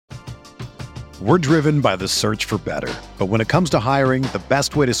We're driven by the search for better. But when it comes to hiring, the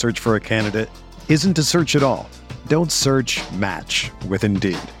best way to search for a candidate isn't to search at all. Don't search, match with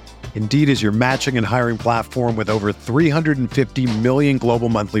Indeed. Indeed is your matching and hiring platform with over 350 million global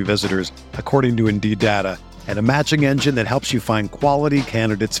monthly visitors, according to Indeed data, and a matching engine that helps you find quality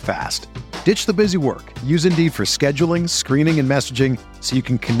candidates fast. Ditch the busy work. Use Indeed for scheduling, screening, and messaging so you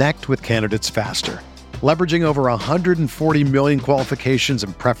can connect with candidates faster. Leveraging over 140 million qualifications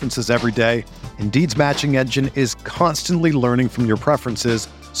and preferences every day, Indeed's matching engine is constantly learning from your preferences,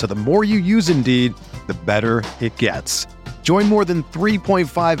 so the more you use Indeed, the better it gets. Join more than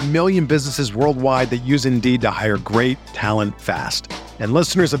 3.5 million businesses worldwide that use Indeed to hire great talent fast. And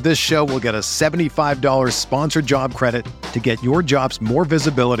listeners of this show will get a $75 sponsored job credit to get your jobs more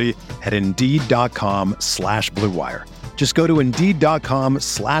visibility at Indeed.com/Blue Wire. Just go to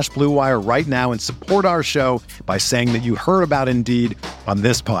Indeed.com/Blue Wire right now and support our show by saying that you heard about Indeed on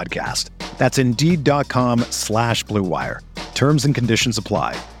this podcast. That's Indeed.com/Blue Wire. Terms and conditions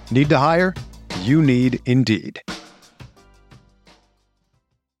apply. Need to hire? You need Indeed.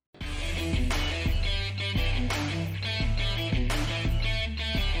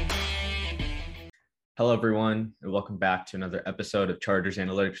 Hello, everyone, and welcome back to another episode of Chargers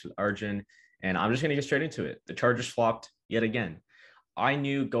Analytics with Arjun. And I'm just going to get straight into it. The Chargers flopped yet again. I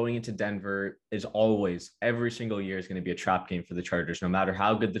knew going into Denver is always, every single year is going to be a trap game for the Chargers, no matter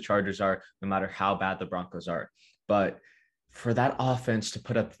how good the Chargers are, no matter how bad the Broncos are. But for that offense to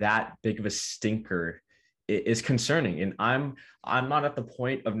put up that big of a stinker is concerning. And I'm not at the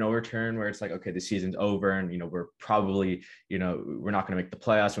point of no return where it's like, okay, the season's over and, we're probably, we're not going to make the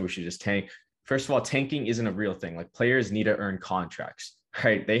playoffs and we should just tank. First of all, tanking isn't a real thing. Like, players need to earn contracts,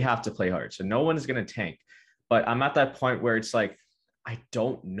 right? They have to play hard. So no one is going to tank. But I'm at that point where it's like, I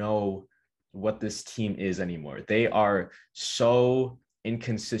don't know what this team is anymore. They are so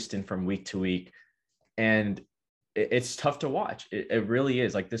inconsistent from week to week. And it's tough to watch. It really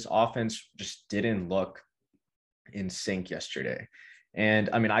is. Like, this offense just didn't look in sync yesterday. And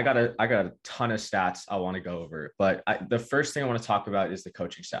I mean, I got a ton of stats I want to go over. But the first thing I want to talk about is the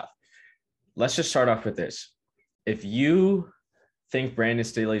coaching staff. Let's just start off with this. If you think Brandon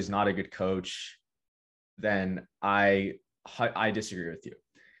Staley is not a good coach, then I disagree with you.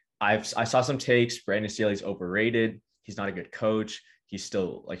 I saw some takes. Brandon Staley's overrated. He's not a good coach. He's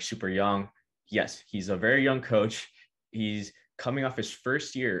still like super young. Yes, he's a very young coach. He's coming off his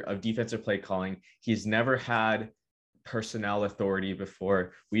first year of defensive play calling. He's never had personnel authority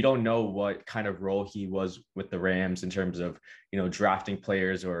before. We don't know what kind of role he was with the Rams in terms of, drafting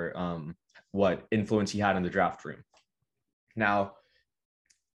players or what influence he had in the draft room. Now,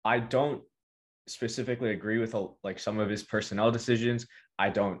 I don't specifically agree with some of his personnel decisions. I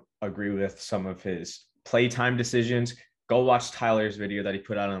don't agree with some of his playtime decisions. Go watch Tyler's video that he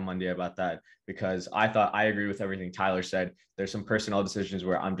put out on Monday about that, because I thought I agree with everything Tyler said. There's some personnel decisions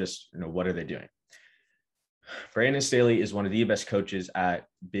where I'm just, what are they doing? Brandon Staley is one of the best coaches at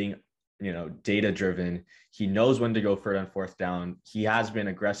being, data-driven. He knows when to go for it on fourth down. He has been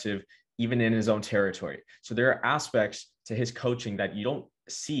aggressive, even in his own territory. So there are aspects to his coaching that you don't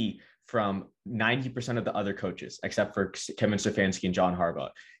see from 90% of the other coaches, except for Kevin Stefanski and John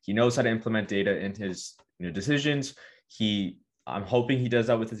Harbaugh. He knows how to implement data in his decisions. I'm hoping he does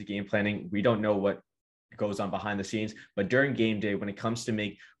that with his game planning. We don't know what goes on behind the scenes, but during game day, when it comes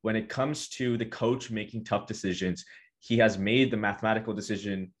to the coach making tough decisions, he has made the mathematical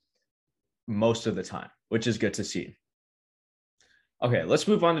decision most of the time, which is good to see. Okay, let's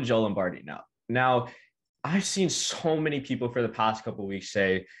move on to Joe Lombardi now. Now, I've seen so many people for the past couple of weeks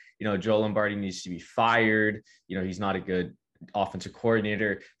say, Joe Lombardi needs to be fired. He's not a good offensive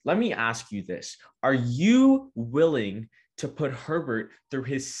coordinator. Let me ask you this. Are you willing to put Herbert through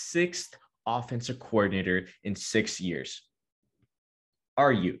his sixth offensive coordinator in 6 years?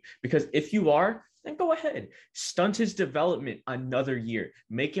 Are you? Because if you are, then go ahead. Stunt his development another year.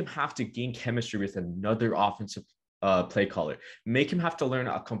 Make him have to gain chemistry with another offensive play caller. Make him have to learn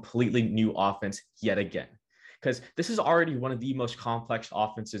a completely new offense yet again. Because this is already one of the most complex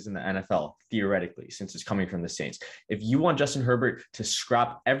offenses in the NFL, theoretically, since it's coming from the Saints. If you want Justin Herbert to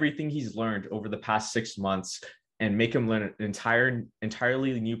scrap everything he's learned over the past 6 months and make him learn an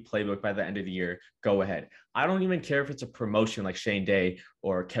entirely new playbook by the end of the year, go ahead. I don't even care if it's a promotion like Shane Day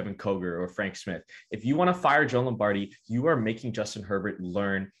or Kevin Koger or Frank Smith. If you want to fire Joe Lombardi, you are making Justin Herbert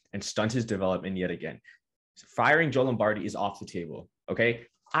learn and stunt his development yet again. Firing Joe Lombardi is off the table, okay?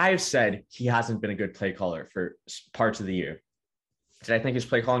 I've said he hasn't been a good play caller for parts of the year. Did I think his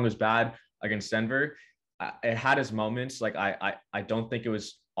play calling was bad against Denver? It had his moments. Like, I don't think it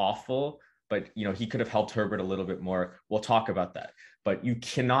was awful, but, he could have helped Herbert a little bit more. We'll talk about that. But you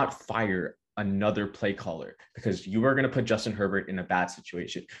cannot fire another play caller because you are going to put Justin Herbert in a bad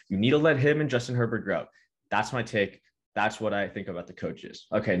situation. You need to let him and Justin Herbert grow. That's my take. That's what I think about the coaches.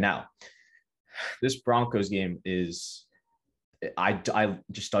 Okay, now this Broncos game is, I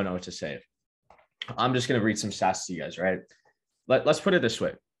just don't know what to say. I'm just going to read some stats to you guys, right? Let's put it this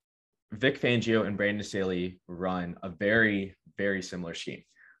way. Vic Fangio and Brandon Staley run a very, very similar scheme.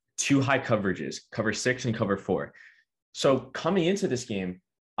 2 high coverages, cover 6 and cover 4. So coming into this game,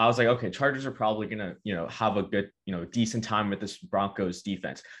 I was like, okay, Chargers are probably going to, have a good, decent time with this Broncos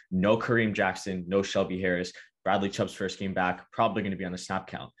defense. No Kareem Jackson, no Shelby Harris. Bradley Chubb's first game back, probably going to be on the snap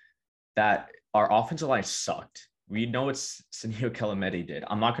count. That our offensive line sucked. We know what Senio Kelemete did.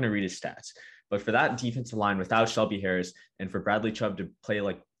 I'm not going to read his stats, but for that defensive line without Shelby Harris and for Bradley Chubb to play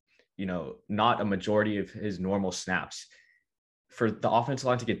not a majority of his normal snaps, for the offensive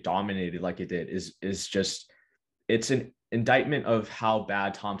line to get dominated like it did is just, it's an indictment of how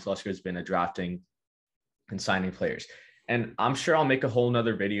bad Tom Telesco has been at drafting and signing players. And I'm sure I'll make a whole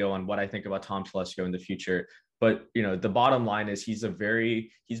nother video on what I think about Tom Telesco in the future. But, the bottom line is he's been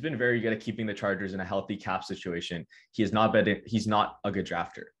very good at keeping the Chargers in a healthy cap situation. He's not a good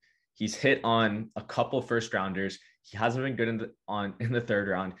drafter. He's hit on a couple first rounders. He hasn't been good in the third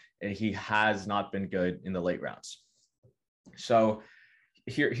round, and he has not been good in the late rounds. So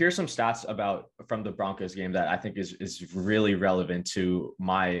here's some stats from the Broncos game that I think is really relevant to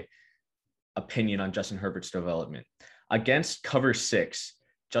my opinion on Justin Herbert's development. Against cover 6,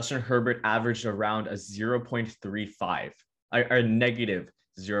 Justin Herbert averaged around a 0.35, a negative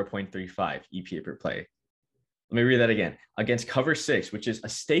 0.35 EPA per play. Let me read that again. Against cover 6, which is a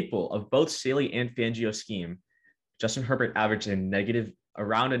staple of both Staley and Fangio scheme, Justin Herbert averaged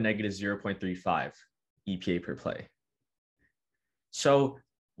around a negative 0.35 EPA per play. So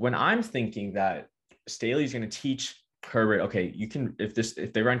when I'm thinking that Staley's going to teach Herbert, okay, you can,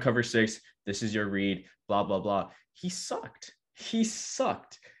 if they run cover 6, this is your read, blah, blah, blah. He sucked.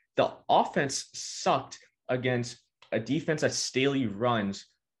 The offense sucked against a defense that Staley runs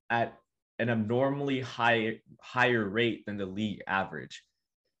at an abnormally higher rate than the league average.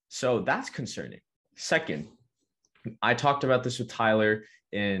 So that's concerning. Second, I talked about this with Tyler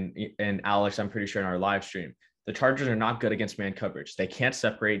and Alex, I'm pretty sure, in our live stream. The Chargers are not good against man coverage. They can't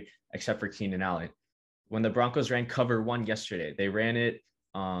separate except for Keenan Allen. When the Broncos ran cover 1 yesterday, they ran it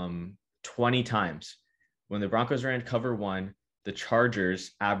 20 times. When the Broncos ran cover 1, the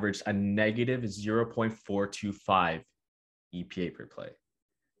Chargers averaged a negative 0.425 EPA per play.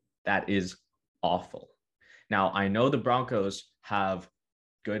 That is awful. Now, I know the Broncos have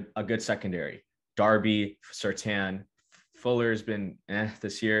a good secondary. Darby, Surtain, Fuller has been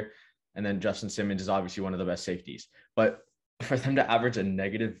this year. And then Justin Simmons is obviously one of the best safeties. But for them to average a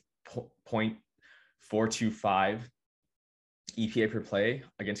negative 0.425 EPA per play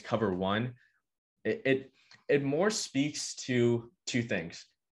against cover 1, it more speaks to 2 things.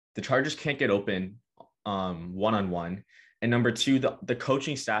 The Chargers can't get open one-on-one. And number 2, the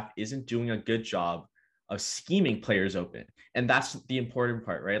coaching staff isn't doing a good job of scheming players open. And that's the important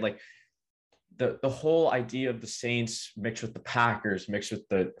part, right? Like the whole idea of the Saints mixed with the Packers, mixed with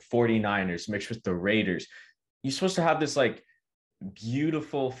the 49ers, mixed with the Raiders. You're supposed to have this like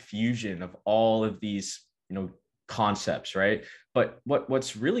beautiful fusion of all of these, concepts, right? But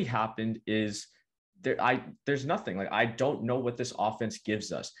what's really happened is there's nothing. Like, I don't know what this offense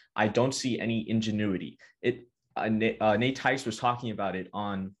gives us. I don't see any ingenuity. Nate Tice was talking about it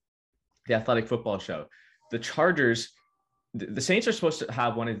on the Athletic Football Show. The Chargers, the Saints are supposed to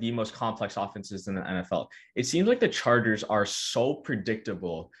have one of the most complex offenses in the NFL. It seems like the Chargers are so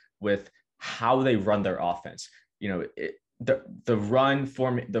predictable with how they run their offense. The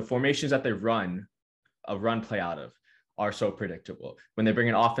formations that they run a run play out of are so predictable. When they bring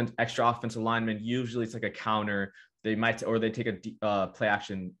an extra offensive lineman, usually it's like a counter. They take a play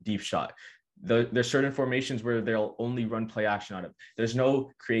action deep shot. There's certain formations where they'll only run play action out of. There's no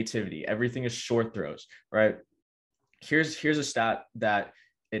creativity. Everything is short throws, right? Here's a stat that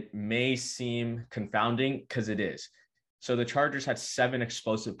it may seem confounding because it is. So the Chargers had 7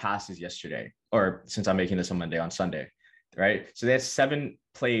 explosive passes yesterday, or since I'm making this on Sunday, right? So they had 7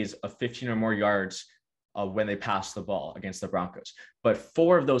 plays of 15 or more yards when they passed the ball against the Broncos. But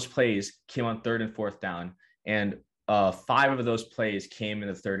 4 of those plays came on 3rd and 4th down, and 5 of those plays came in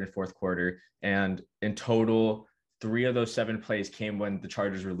the 3rd and 4th quarter. And in total, 3 of those 7 plays came when the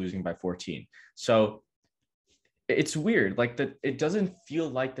Chargers were losing by 14. So it's weird. Like it doesn't feel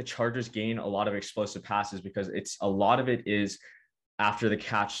like the Chargers gain a lot of explosive passes because a lot of it is after the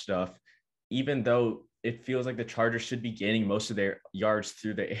catch stuff, even though it feels like the Chargers should be gaining most of their yards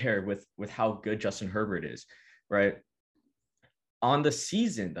through the air with how good Justin Herbert is, right? On the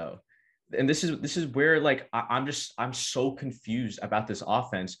season, though, and this is where like I'm so confused about this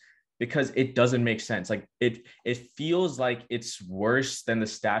offense because it doesn't make sense. Like it feels like it's worse than the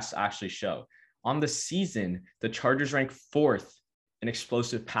stats actually show. On the season, the Chargers rank fourth in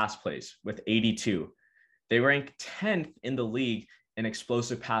explosive pass plays with 82. They rank 10th in the league in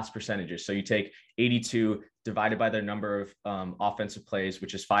explosive pass percentages. So you take 82 divided by their number of offensive plays,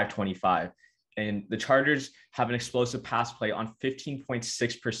 which is 525. And the Chargers have an explosive pass play on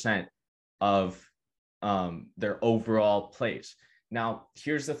 15.6% of their overall plays. Now,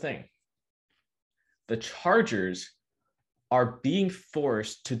 here's the thing. The Chargers are being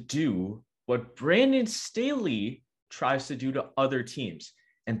forced to do what Brandon Staley tries to do to other teams.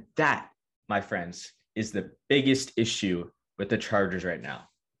 And that, my friends, is the biggest issue with the Chargers right now.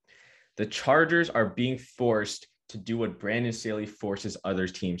 The Chargers are being forced to do what Brandon Staley forces other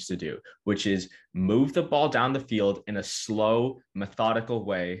teams to do, which is move the ball down the field in a slow, methodical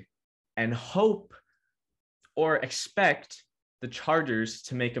way and hope or expect the Chargers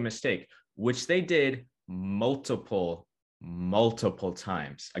to make a mistake, which they did multiple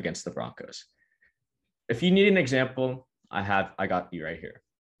times against the Broncos. If you need an example, I got you right here.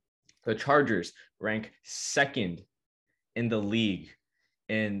 The Chargers rank second in the league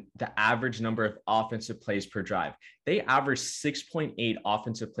in the average number of offensive plays per drive. They average 6.8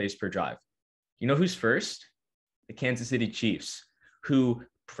 offensive plays per drive. You know who's first? The Kansas City Chiefs, who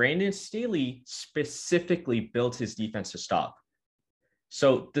Brandon Staley specifically built his defense to stop.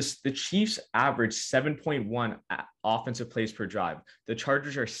 So the Chiefs average 7.1 offensive plays per drive. The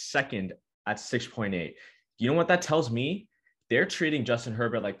Chargers are second at 6.8. You know what that tells me? They're treating Justin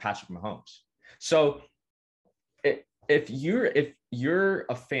Herbert like Patrick Mahomes. So if you're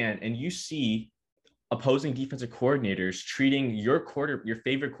a fan and you see opposing defensive coordinators treating your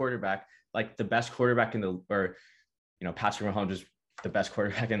favorite quarterback like the best quarterback Patrick Mahomes is the best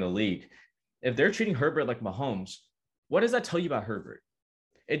quarterback in the league. If they're treating Herbert like Mahomes, what does that tell you about Herbert?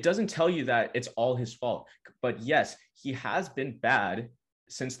 It doesn't tell you that it's all his fault. But yes, he has been bad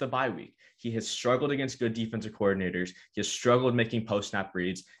since the bye week. He has struggled against good defensive coordinators. He has struggled making post-snap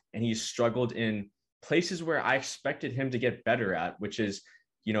reads, and he's struggled in places where I expected him to get better at, which is,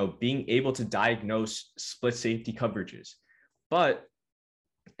 being able to diagnose split safety coverages. But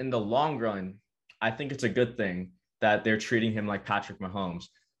in the long run, I think it's a good thing that they're treating him like Patrick Mahomes.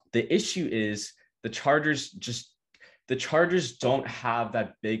 The issue is the Chargers don't have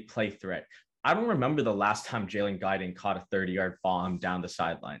that big play threat. I don't remember the last time Jalen Guyton caught a 30-yard bomb down the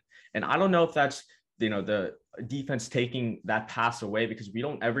sideline. And I don't know if that's, the defense taking that pass away, because we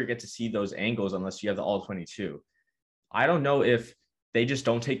don't ever get to see those angles unless you have the all 22. I don't know if they just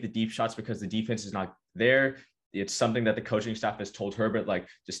don't take the deep shots because the defense is not there. It's something that the coaching staff has told Herbert, like,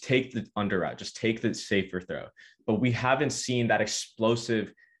 just take the under route, just take the safer throw. But we haven't seen that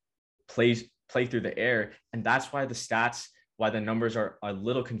explosive play through the air. And that's why the numbers are a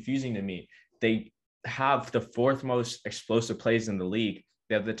little confusing to me. They have the fourth most explosive plays in the league.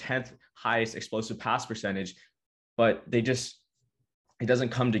 They have the 10th highest explosive pass percentage, but it doesn't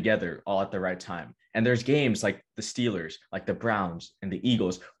come together all at the right time. And there's games like the Steelers, like the Browns and the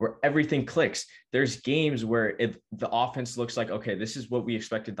Eagles, where everything clicks. There's games where the offense looks like, okay, this is what we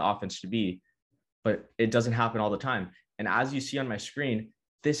expected the offense to be, but it doesn't happen all the time. And as you see on my screen,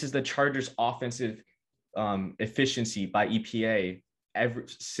 this is the Chargers' offensive efficiency by EPA ever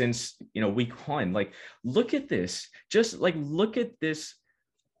since week one. Like, look at this. Just like look at this.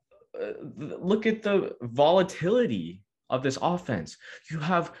 Look at the volatility of this offense. You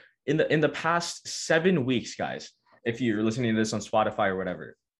have in the past 7 weeks, guys, if you're listening to this on Spotify or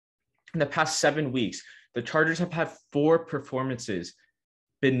whatever, in the past 7 weeks, the Chargers have had 4 performances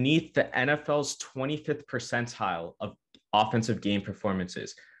beneath the NFL's 25th percentile of offensive game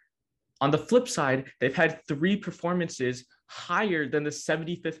performances. On the flip side, they've had 3 performances higher than the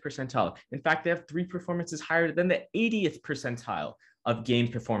 75th percentile. In fact, they have 3 performances higher than the 80th percentile of game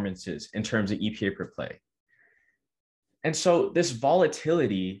performances in terms of EPA per play. And so this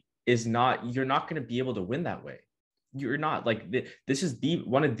volatility you're not going to be able to win that way. You're not. Like, this is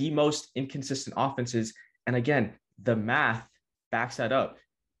one of the most inconsistent offenses. And again, the math backs that up,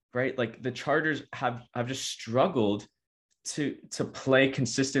 right? Like, the Chargers have just struggled to play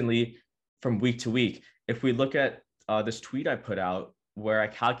consistently from week to week. If we look at this tweet I put out where I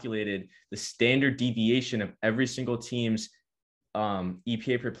calculated the standard deviation of every single team's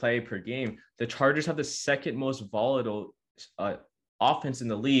EPA per play per game, the Chargers have the second most volatile offense in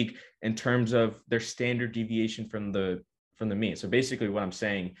the league in terms of their standard deviation from the mean. So basically what I'm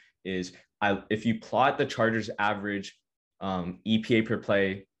saying is, if you plot the Chargers average EPA per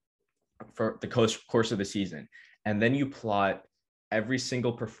play for the course of the season, and then you plot every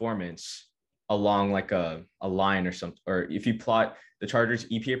single performance along like a line or something, or if you plot the Chargers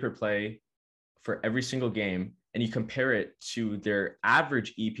EPA per play for every single game and you compare it to their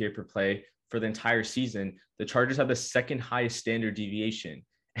average EPA per play for the entire season, the Chargers have the second highest standard deviation.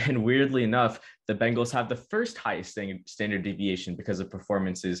 And weirdly enough, the Bengals have the first highest standard deviation because of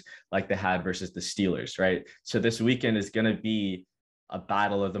performances like they had versus the Steelers, right? So this weekend is going to be a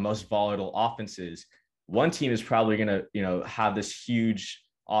battle of the most volatile offenses. One team is probably going to, have this huge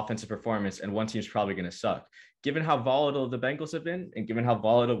offensive performance, and one team is probably going to suck. Given how volatile the Bengals have been, and given how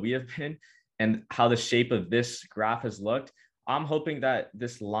volatile we have been, and how the shape of this graph has looked, I'm hoping that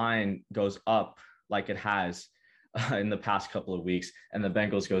this line goes up like it has in the past couple of weeks, and the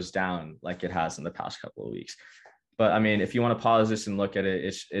Bengals goes down like it has in the past couple of weeks. But I mean, if you want to pause this and look at it,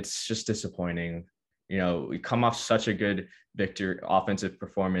 it's just disappointing. We come off such a good victory offensive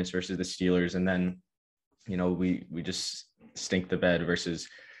performance versus the Steelers, and then we just stink the bed versus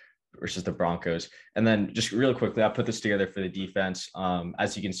the Broncos. And then just real quickly, I put this together for the defense.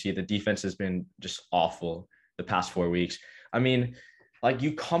 As you can see, the defense has been just awful the past 4 weeks. I mean, like,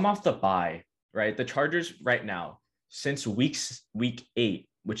 you come off the bye, right? The Chargers right now, since week 8,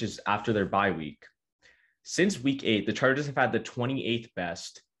 which is after their bye week, since week 8, the Chargers have had the 28th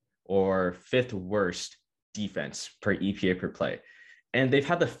best or 5th worst defense per EPA per play. And they've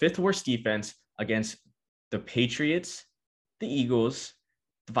had the 5th worst defense against the Patriots, the Eagles,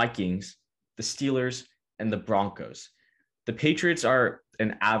 the Vikings, the Steelers, and the Broncos. The Patriots are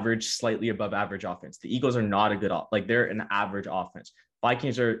an average, slightly above average offense. The Eagles are not a good, they're an average offense.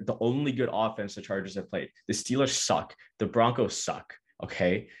 Vikings are the only good offense the Chargers have played. The Steelers suck. The Broncos suck.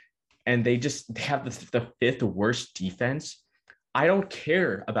 Okay. And they have the 5th worst defense. I don't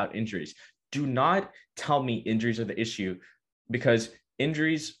care about injuries. Do not tell me injuries are the issue, because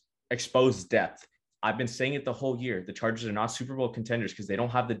injuries expose depth. I've been saying it the whole year. The Chargers are not Super Bowl contenders because they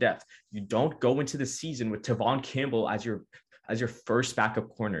don't have the depth. You don't go into the season with Tavon Campbell as your first backup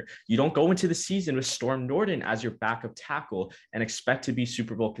corner. You don't go into the season with Storm Norton as your backup tackle and expect to be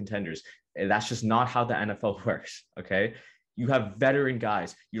Super Bowl contenders. And that's just not how the NFL works, okay? You have veteran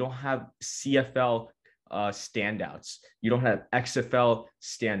guys. You don't have CFL standouts. You don't have XFL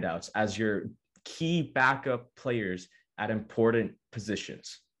standouts as your key backup players at important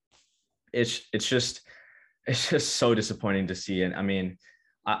positions. It's just so disappointing to see. And I mean,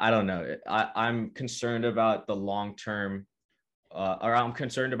 I don't know. I'm concerned about the long term, or I'm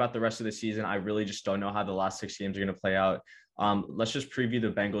concerned about the rest of the season. I really just don't know how the last 6 games are going to play out. Let's just preview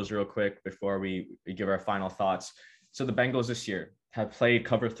the Bengals real quick before we give our final thoughts. So the Bengals this year have played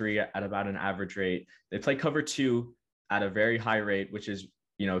cover 3 at about an average rate. They play cover 2 at a very high rate, which is,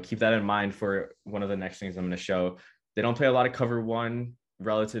 keep that in mind for one of the next things I'm going to show. They don't play a lot of cover 1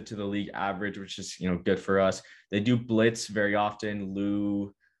 relative to the league average, which is, good for us. They do blitz very often.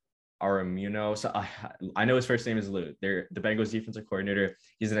 Lou Aramuno. So I know his first name is Lou. They're the Bengals defensive coordinator.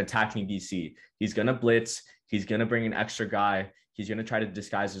 He's an attacking DC. He's going to blitz. He's going to bring an extra guy. He's going to try to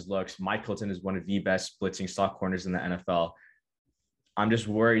disguise his looks. Mike Hilton is one of the best blitzing slot corners in the NFL. I'm just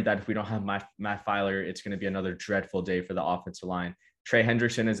worried that if we don't have Matt Filer, it's going to be another dreadful day for the offensive line. Trey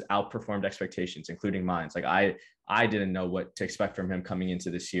Hendrickson has outperformed expectations, including mine. Like I didn't know what to expect from him coming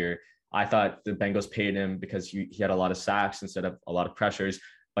into this year. I thought the Bengals paid him because he had a lot of sacks instead of a lot of pressures,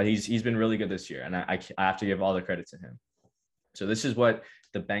 but he's been really good this year, and I have to give all the credit to him. So this is what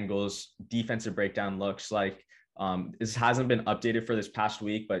the Bengals defensive breakdown looks like. This hasn't been updated for this past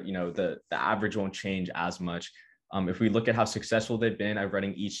week, but the average won't change as much. If we look at how successful they've been at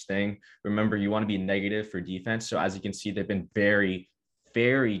running each thing, remember, you want to be negative for defense. So as you can see, they've been very,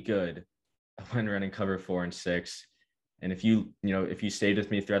 very good when running cover 4 and 6. And if you stayed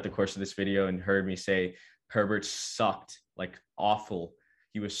with me throughout the course of this video and heard me say Herbert sucked, like awful,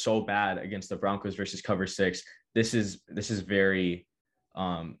 he was so bad against the Broncos versus cover 6. This is very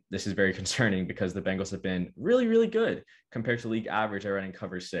concerning, because the Bengals have been really, really good compared to league average at running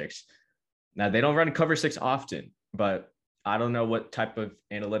cover 6. Now, they don't run cover 6 often, but I don't know what type of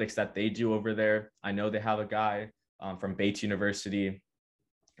analytics that they do over there. I know they have a guy from Bates University.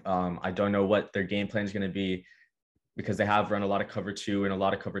 I don't know what their game plan is going to be, because they have run a lot of cover 2 and a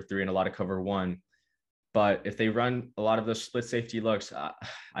lot of cover 3 and a lot of cover 1. But if they run a lot of those split safety looks,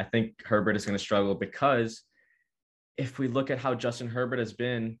 I think Herbert is going to struggle, because if we look at how Justin Herbert has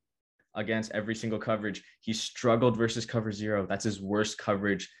been against every single coverage, he struggled versus cover 0. That's his worst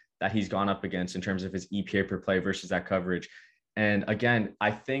coverage that he's gone up against in terms of his EPA per play versus that coverage. And again, I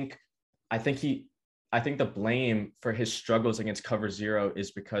think the blame for his struggles against cover 0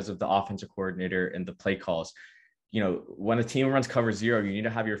 is because of the offensive coordinator and the play calls. when a team runs cover zero, you need to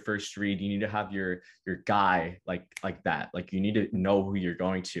have your first read. You need to have your guy like that. Like you need to know who you're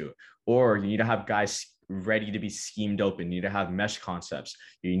going to, or you need to have guys ready to be schemed open. You need to have mesh concepts.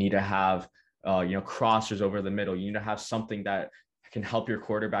 You need to have crossers over the middle. You need to have something that can help your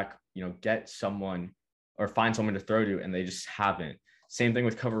quarterback, get someone or find someone to throw to, and they just haven't. Same thing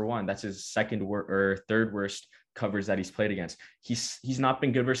with cover one. That's his third worst covers that he's played against. He's not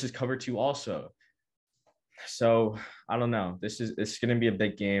been good versus cover two also. So I don't know. It's going to be a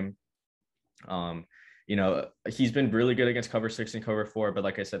big game. He's been really good against cover six and cover four, but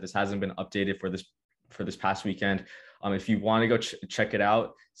like I said, this hasn't been updated for this past weekend. If you want to go check it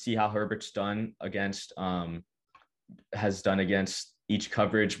out, see how Herbert's has done against each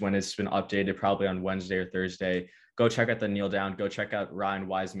coverage when it's been updated, probably on Wednesday or Thursday. Go check out the kneel down. Go check out Ryan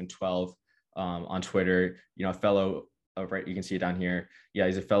Wiseman 12 on Twitter. A fellow. Right, you can see it down here. Yeah,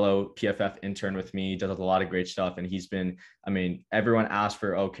 he's a fellow PFF intern with me. He does a lot of great stuff, and he's been. Everyone asked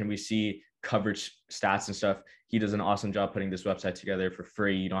for, can we see coverage stats and stuff? He does an awesome job putting this website together for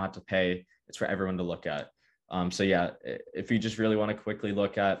free. You don't have to pay. It's for everyone to look at. So yeah, if you just really want to quickly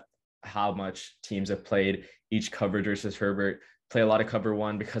look at how much teams have played each coverage versus Herbert, play a lot of cover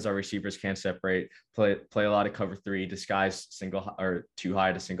one because our receivers can't separate. Play a lot of cover three, disguise single or too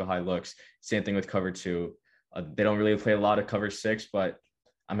high to single high looks. Same thing with cover two. They don't really play a lot of cover six, but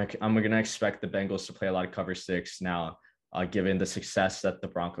I'm going to expect the Bengals to play a lot of cover six now, given the success that the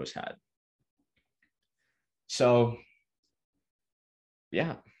Broncos had. So,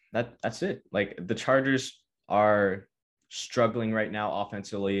 yeah, that's it. Like the Chargers are struggling right now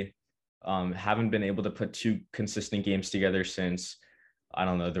offensively. Haven't been able to put two consistent games together since, I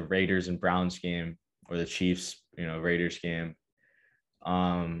don't know, the Raiders and Browns game or the Chiefs, Raiders game.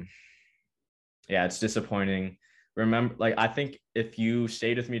 Yeah, it's disappointing. Remember, I think if you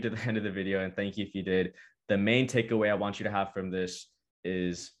stayed with me to the end of the video, and thank you if you did, the main takeaway I want you to have from this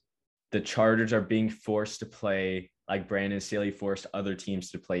is the Chargers are being forced to play like Brandon Staley forced other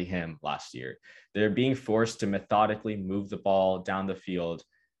teams to play him last year. They're being forced to methodically move the ball down the field,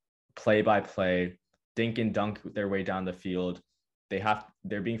 play by play, dink and dunk their way down the field.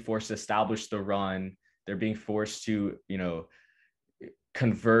 They're being forced to establish the run. They're being forced to,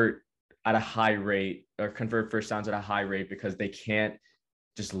 convert at a high rate or convert first downs at a high rate because they can't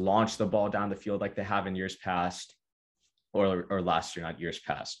just launch the ball down the field like they have in years past or last year, not years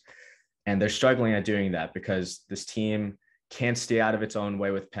past. And they're struggling at doing that because this team can't stay out of its own way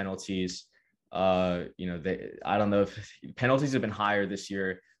with penalties. I don't know if penalties have been higher this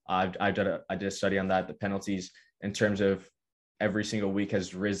year. I did a study on that. The penalties in terms of every single week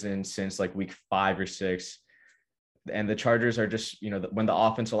has risen since like week 5 or 6. And the Chargers are just, when the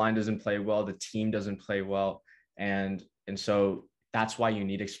offensive line doesn't play well, the team doesn't play well. And so that's why you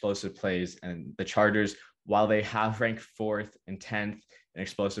need explosive plays. And the Chargers, while they have ranked 4th and 10th in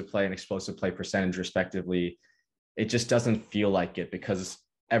explosive play and explosive play percentage respectively, it just doesn't feel like it because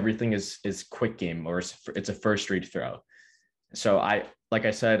everything is quick game or it's a first read throw. So like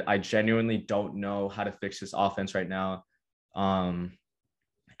I said, I genuinely don't know how to fix this offense right now.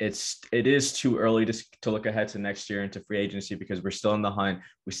 It is too early to look ahead to next year into free agency because we're still in the hunt.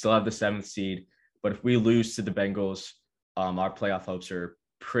 We still have the 7th seed, but if we lose to the Bengals, our playoff hopes are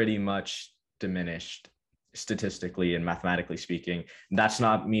pretty much diminished statistically and mathematically speaking. And that's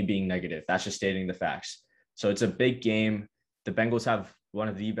not me being negative. That's just stating the facts. So it's a big game. The Bengals have one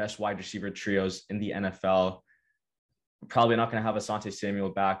of the best wide receiver trios in the NFL. Probably not going to have Asante Samuel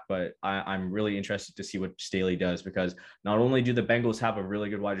back, but I'm really interested to see what Staley does because not only do the Bengals have a really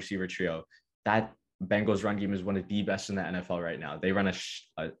good wide receiver trio, that Bengals run game is one of the best in the NFL right now. They run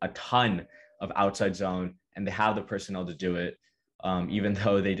a ton of outside zone and they have the personnel to do it, even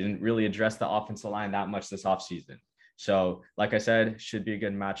though they didn't really address the offensive line that much this offseason. So like I said, should be a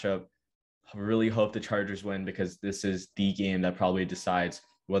good matchup. I really hope the Chargers win because this is the game that probably decides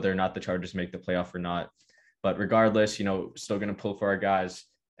whether or not the Chargers make the playoff or not. But regardless, still going to pull for our guys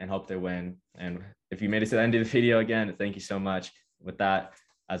and hope they win. And if you made it to the end of the video again, thank you so much. With that,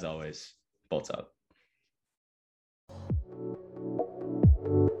 as always, bolts up.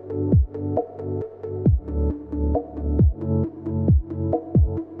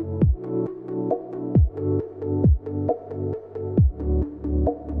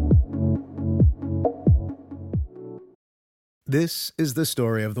 This is the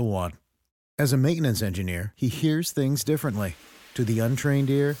story of the one. As a maintenance engineer, he hears things differently. To the untrained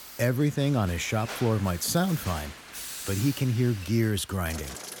ear, everything on his shop floor might sound fine, but he can hear gears grinding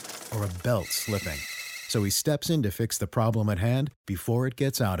or a belt slipping. So he steps in to fix the problem at hand before it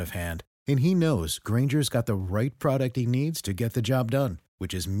gets out of hand. And he knows Grainger's got the right product he needs to get the job done,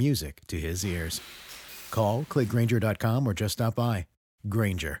 which is music to his ears. Call, click Grainger.com, or just stop by.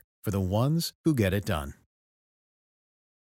 Grainger, for the ones who get it done.